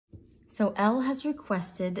So Elle has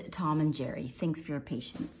requested Tom and Jerry. Thanks for your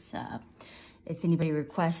patience. If anybody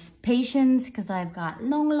requests patience, because I've got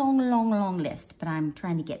long list, but I'm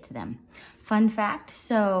trying to get to them. Fun fact,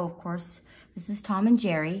 so of course, this is Tom and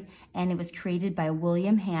Jerry, and it was created by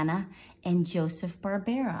William Hanna and Joseph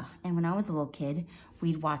Barbera. And when I was a little kid,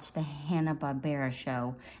 we'd watch the Hanna-Barbera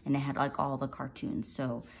show, and it had like all the cartoons.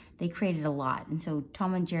 So they created a lot. And so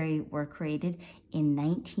Tom and Jerry were created in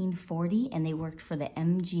 1940, and they worked for the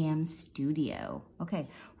MGM studio. Okay,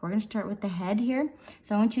 we're gonna start with the head here.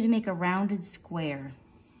 So I want you to make a rounded square.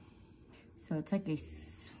 So it's like a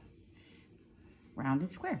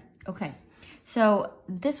rounded square. Okay, so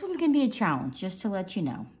this one's gonna be a challenge, just to let you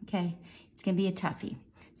know, okay? It's gonna be a toughie.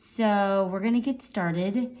 So we're gonna get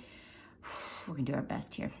started. We're gonna do our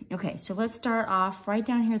best here. Okay, so let's start off right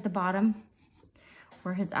down here at the bottom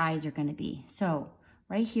where his eyes are gonna be. So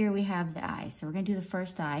right here we have the eye. So we're gonna do the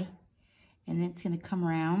first eye, and it's gonna come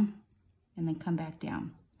around and then come back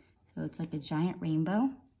down. So it's like a giant rainbow.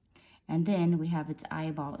 And then we have its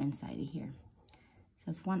eyeball inside of here. So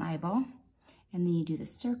it's one eyeball. And then you do the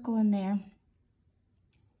circle in there.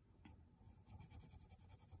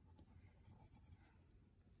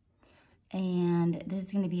 And this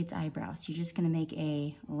is gonna be its eyebrow. So you're just gonna make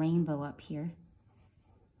a rainbow up here.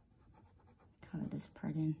 Color this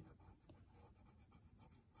part in.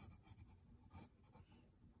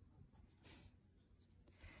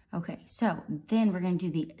 Okay, so then we're gonna do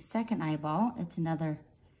the second eyeball. It's another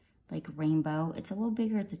like rainbow. It's a little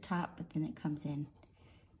bigger at the top, but then it comes in.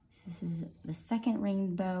 This is the second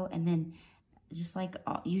rainbow, and then just like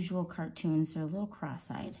all usual cartoons, they're a little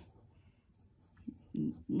cross-eyed.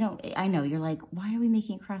 No, I know, you're like, why are we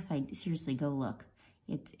making it cross-eyed? Seriously, go look.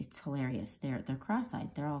 It's hilarious. They're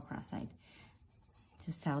cross-eyed. They're all cross-eyed.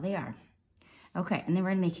 Just how they are. Okay, and then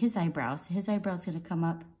we're gonna make his eyebrows. His eyebrow's gonna come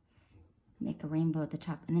up, make a rainbow at the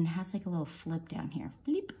top, and then it has like a little flip down here.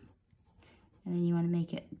 Bleep. And then you wanna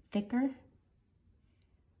make it thicker.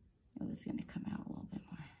 Oh, this is gonna come out a little bit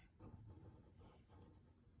more.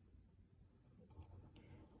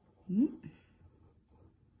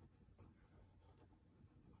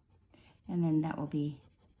 And then that will be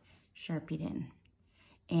sharpied in.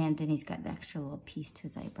 And then he's got the extra little piece to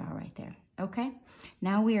his eyebrow right there. Okay,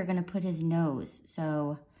 now we are gonna put his nose.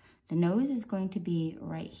 So the nose is going to be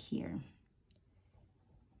right here.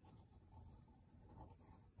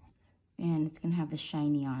 And it's gonna have the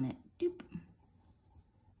shiny on it. Doop.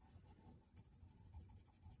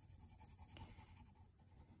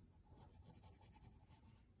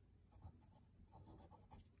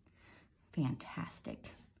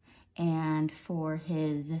 Fantastic. And for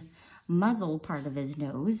his muzzle part of his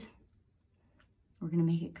nose, we're gonna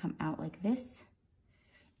make it come out like this.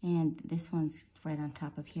 And this one's right on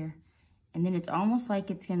top of here. And then it's almost like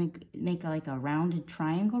it's gonna make like a rounded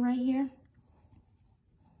triangle right here.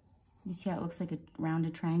 You see how it looks like a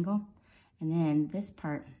rounded triangle? And then this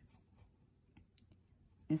part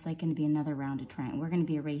is like gonna be another rounded triangle. We're gonna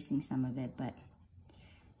be erasing some of it, but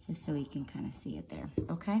just so you can kind of see it there,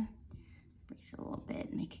 okay? Erase it a little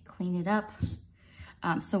bit, make it clean it up.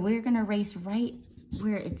 So we're gonna erase right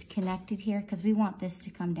where it's connected here because we want this to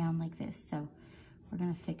come down like this. So we're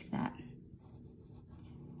gonna fix that.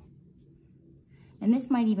 And this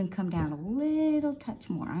might even come down a little touch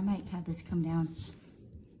more. I might have this come down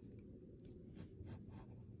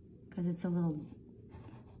because it's a little,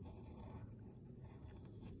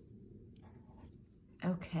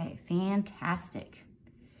 okay, fantastic.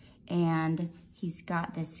 And he's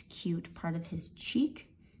got this cute part of his cheek,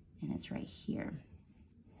 and it's right here.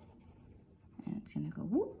 And it's gonna go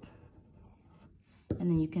whoop. And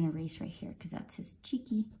then you can erase right here because that's his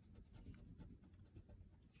cheeky.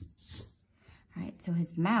 All right, so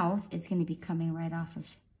his mouth is gonna be coming right off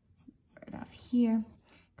here.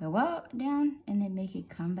 Go up, down, and then make it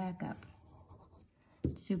come back up.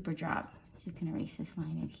 Super job. So you can erase this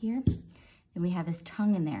line in here. Then we have his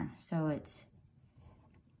tongue in there. So it's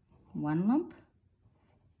one lump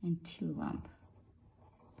and two lump.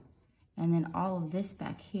 And then all of this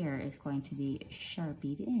back here is going to be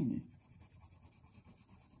sharpied in.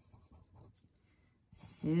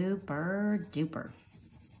 Super duper.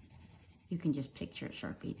 You can just picture it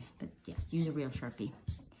sharpied, but yes, use a real Sharpie.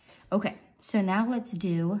 Okay, so now let's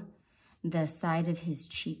do the side of his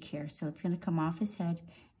cheek here. So it's gonna come off his head,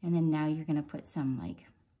 and then now you're gonna put some like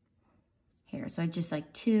hair. So I just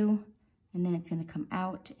like two, and then it's gonna come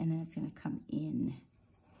out, and then it's gonna come in.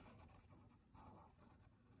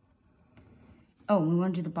 Oh, we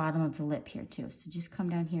wanna do the bottom of the lip here too. So just come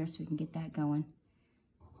down here so we can get that going.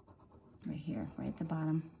 Right here, right at the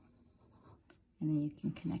bottom. And then you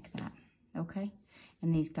can connect that, okay?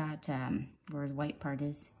 And he's got, where the white part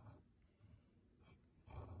is,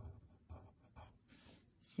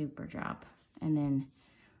 Super job. And then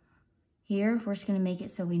here, we're just gonna make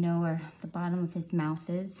it so we know where the bottom of his mouth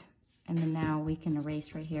is. And then now we can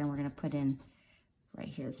erase right here, and we're gonna put in right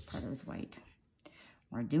here, this part of his white.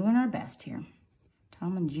 We're doing our best here.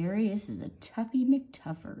 Tom and Jerry, this is a toughie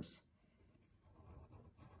McTuffers.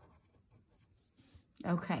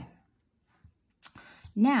 Okay.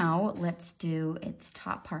 Now, let's do its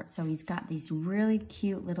top part. So he's got these really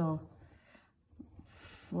cute little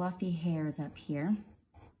fluffy hairs up here.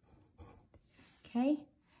 Okay,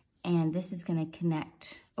 and this is gonna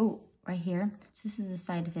connect, oh, right here. So this is the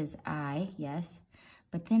side of his eye, yes,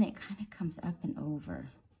 but then it kind of comes up and over.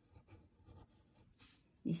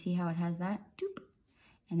 You see how it has that? Doop.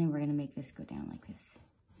 And then we're gonna make this go down like this.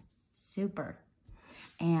 Super.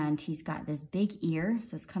 And he's got this big ear,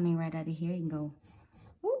 so it's coming right out of here. You can go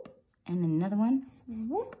whoop, and then another one,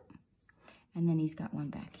 whoop. And then he's got one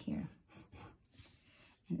back here.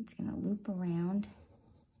 And it's gonna loop around.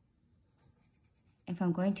 If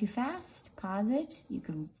I'm going too fast, pause it. You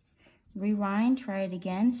can rewind, try it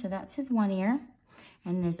again. So that's his one ear.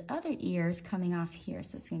 And his other ear is coming off here.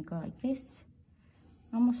 So it's gonna go like this,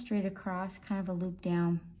 almost straight across, kind of a loop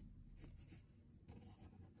down.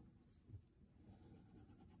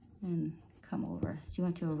 And come over. So you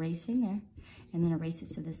want to erase in there and then erase it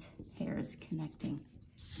so this hair is connecting.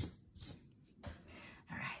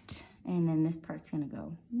 All right, and then this part's gonna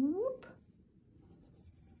go whoop.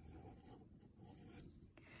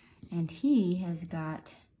 And he has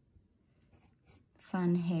got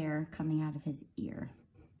fun hair coming out of his ear.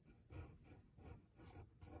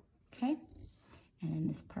 Okay, and then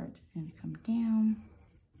this part is gonna come down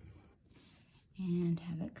and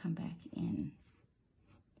have it come back in.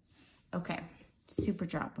 Okay, super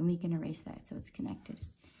job. And we can erase that so it's connected.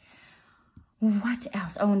 What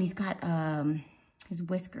else? Oh, and he's got his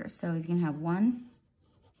whiskers. So he's gonna have one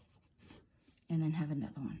and then have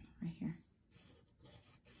another one right here.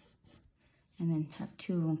 And then have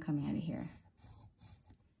two of them coming out of here.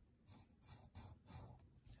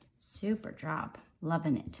 Super job,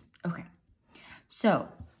 loving it. Okay, so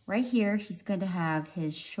right here, he's going to have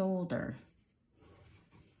his shoulder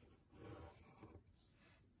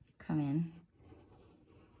come in.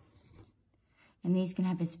 And he's gonna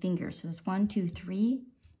have his fingers. So there's 1, 2, 3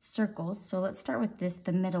 circles. So let's start with this,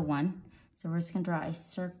 the middle one. So we're just gonna draw a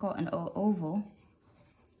circle, an oval.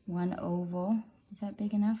 One oval, is that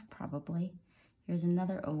big enough? Probably. Here's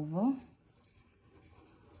another oval.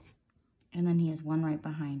 And then he has one right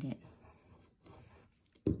behind it.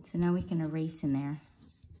 So now we can erase in there.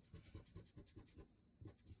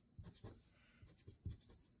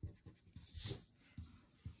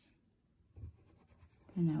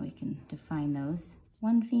 And now we can define those.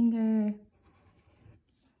 1 finger,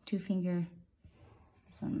 2 finger.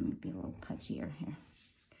 This one might be a little pudgier here.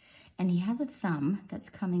 And he has a thumb that's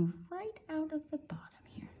coming right out of the bottom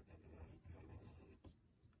here.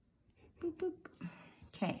 Boop, boop.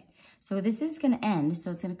 Okay, so this is gonna end.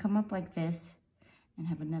 So it's gonna come up like this and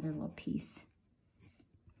have another little piece.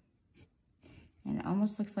 And it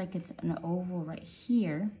almost looks like it's an oval right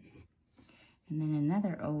here. And then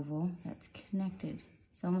another oval that's connected.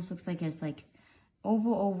 So it almost looks like it's like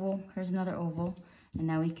oval, oval, here's another oval, and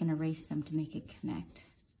now we can erase them to make it connect.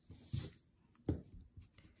 I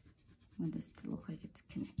want this to look like it's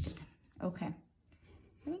connected. Okay,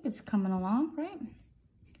 I think it's coming along, right?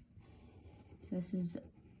 So this is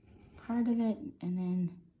part of it, and then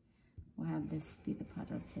we'll have this be the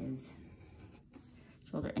part of his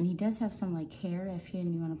shoulder. And he does have some like hair if you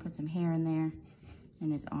want to put some hair in there,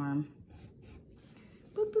 and his arm.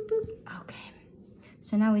 Boop, boop, boop, okay.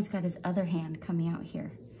 So now he's got his other hand coming out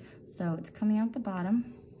here. So it's coming out the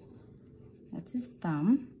bottom. That's his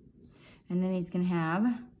thumb. And then he's gonna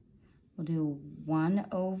have, we'll do one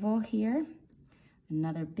oval here,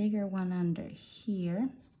 another bigger one under here,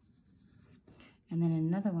 and then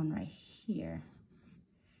another one right here.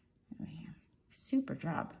 Right here. Super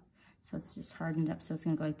job. So it's just hardened up. So it's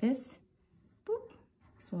gonna go like this. Boop.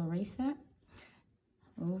 So we'll erase that.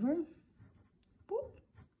 Over. Boop.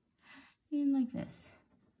 And like this.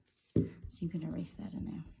 So you can erase that in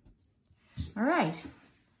there. All right,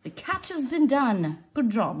 the cat has been done. Good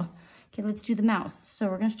job. Okay, let's do the mouse. So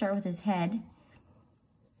we're gonna start with his head.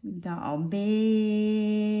 We've got a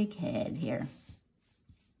big head here.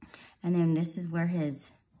 And then this is where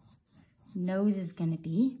his nose is gonna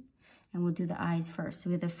be. And we'll do the eyes first. So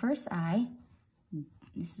with the first eye,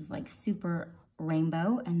 this is like super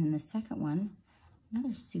rainbow. And then the second one,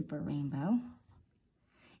 another super rainbow.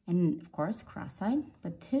 And of course, cross-eyed,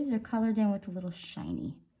 but his are colored in with a little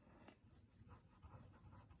shiny.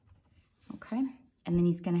 Okay, and then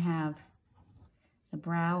he's gonna have the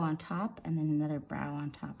brow on top, and then another brow on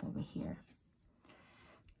top over here.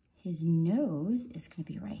 His nose is going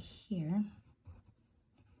to be right here.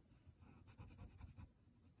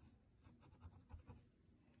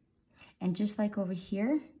 And just like over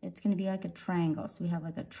here, it's going to be like a triangle. So we have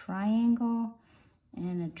like a triangle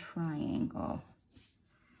and a triangle.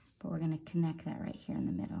 But we're going to connect that right here in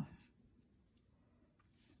the middle.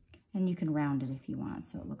 And you can round it if you want,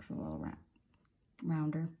 so it looks a little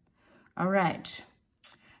rounder. All right.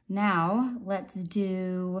 Now, let's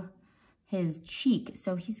do his cheek.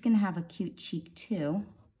 So he's going to have a cute cheek too.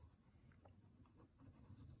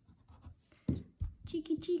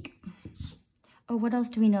 Cheeky cheek. Oh, what else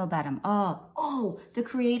do we know about him? Oh, the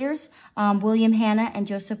creators, William Hanna and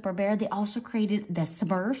Joseph Barbera, they also created the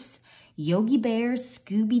Smurfs, Yogi Bears,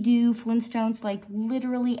 Scooby-Doo, Flintstones, like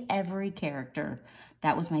literally every character.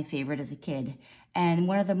 That was my favorite as a kid. And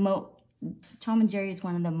one of the Tom and Jerry is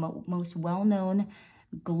one of the most well-known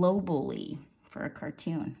globally for a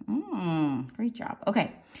cartoon. Great job.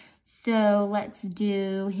 Okay, so let's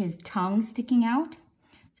do his tongue sticking out.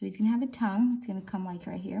 So he's gonna have a tongue. It's gonna come like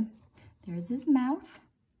right here. There's his mouth.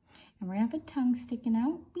 And we're gonna have a tongue sticking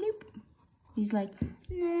out. Bloop. He's like,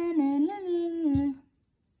 la, la, la, la, la.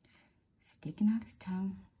 Sticking out his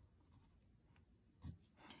tongue.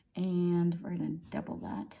 And we're gonna double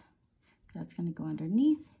that. That's gonna go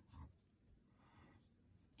underneath.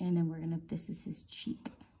 And then this is his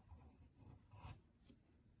cheek.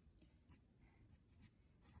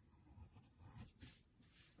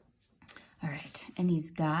 All right, and he's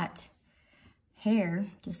got hair,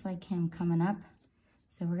 just like him, coming up.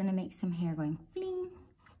 So we're gonna make some hair going bling,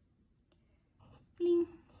 bling,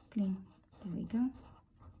 bling. There we go.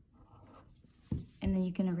 And then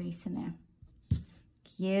you can erase in there.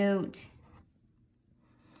 Cute.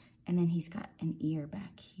 And then he's got an ear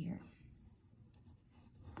back here.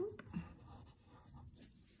 Boop.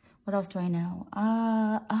 What else do I know?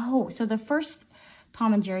 Oh, so the first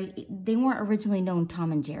Tom and Jerry, they weren't originally known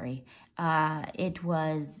Tom and Jerry.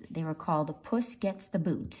 They were called Puss Gets the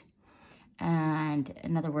Boot. And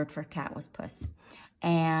another word for cat was Puss.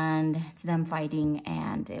 And it's them fighting,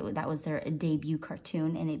 and that was their debut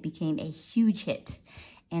cartoon, and it became a huge hit.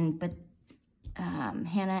 But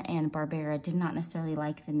Hanna and Barbera did not necessarily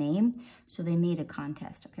like the name, so they made a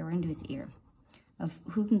contest. Okay, we're gonna do his ear, of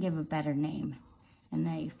who can give a better name. And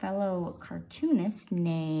a fellow cartoonist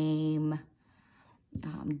named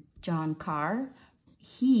John Carr,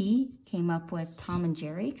 he came up with Tom and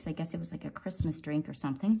Jerry, because I guess it was like a Christmas drink or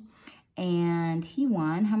something. And he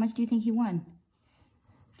won. How much do you think he won?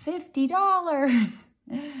 $50.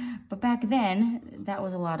 But back then, that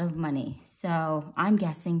was a lot of money. So I'm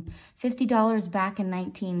guessing $50 back in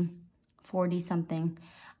 1940 something.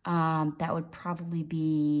 That would probably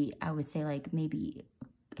be, I would say, like maybe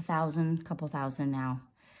couple thousand now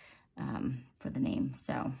for the name.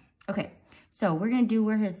 So, okay. So we're going to do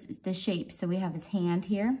the shape. So we have his hand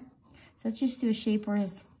here. So let's just do a shape where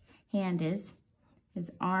his hand is.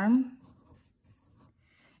 His arm.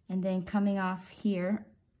 And then coming off here,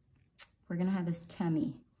 we're going to have his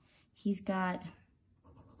tummy. He's got,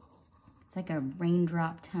 it's like a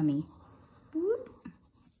raindrop tummy. Whoop.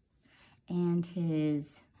 And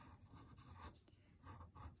his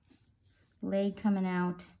leg coming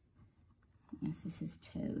out. This is his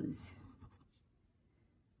toes.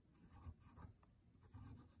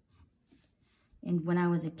 And when I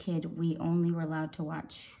was a kid, we only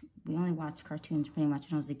watched cartoons pretty much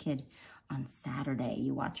when I was a kid on Saturday.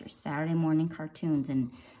 You watch your Saturday morning cartoons,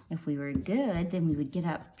 and if we were good, then we would get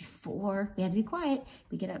up before, we had to be quiet,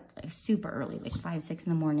 we get up like super early, like 5, 6 in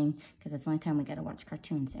the morning, because that's the only time we got to watch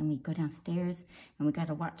cartoons. And we go downstairs, and we got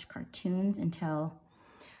to watch cartoons until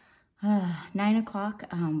 9 o'clock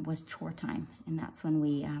was chore time. And that's when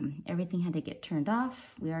we, everything had to get turned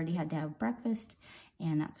off. We already had to have breakfast,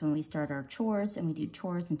 and that's when we start our chores, and we do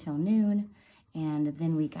chores until noon, and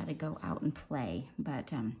then we got to go out and play.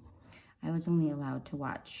 But I was only allowed to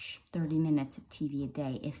watch 30 minutes of TV a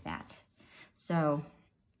day, if that. So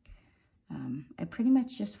I pretty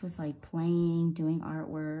much just was like playing, doing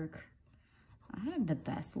artwork. I had the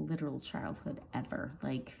best literal childhood ever,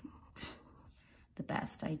 like the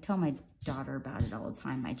best. I tell my daughter about it all the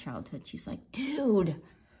time, my childhood. She's like, dude,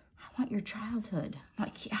 I want your childhood. I'm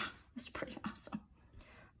like, yeah, it's pretty awesome.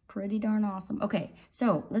 Pretty darn awesome. Okay,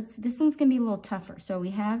 so this one's gonna be a little tougher. So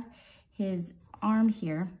we have his arm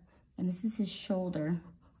here, and this is his shoulder.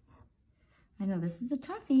 I know this is a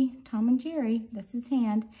toughie, Tom and Jerry. That's his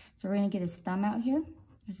hand. So we're gonna get his thumb out here.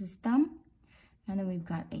 There's his thumb. And then we've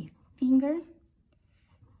got a finger,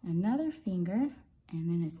 another finger, and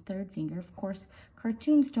then his third finger. Of course,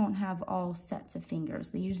 cartoons don't have all sets of fingers.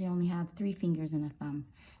 They usually only have 3 fingers and a thumb.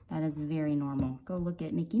 That is very normal. Go look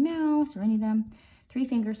at Mickey Mouse or any of them. 3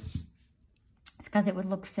 fingers. It's because it would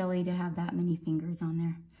look silly to have that many fingers on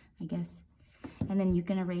there, I guess. And then you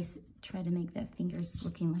can erase, try to make the fingers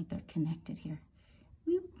looking like they're connected here.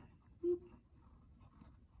 Whoop, whoop.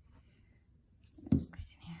 Right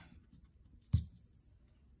in here.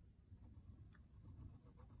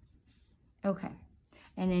 Okay.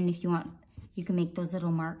 And then if you want, you can make those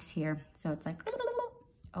little marks here. So it's like,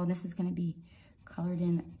 oh, this is going to be colored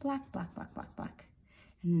in black, black, black, black, black.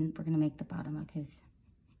 And then we're going to make the bottom of his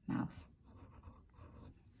mouth.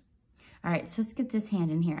 All right, so let's get this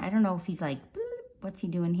hand in here. I don't know if he's like, what's he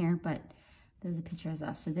doing here, but there's a picture of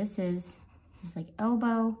us. So this is his like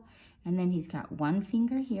elbow, and then he's got 1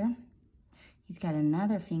 finger here. He's got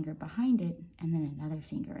another finger behind it, and then another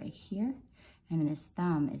finger right here. And then his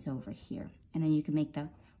thumb is over here. And then you can make the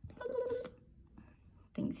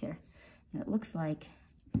things here. And it looks like,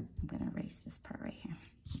 I'm gonna erase this part right here.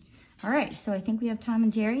 All right, so I think we have Tom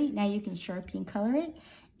and Jerry. Now you can Sharpie and color it.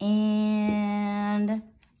 And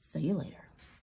see you later.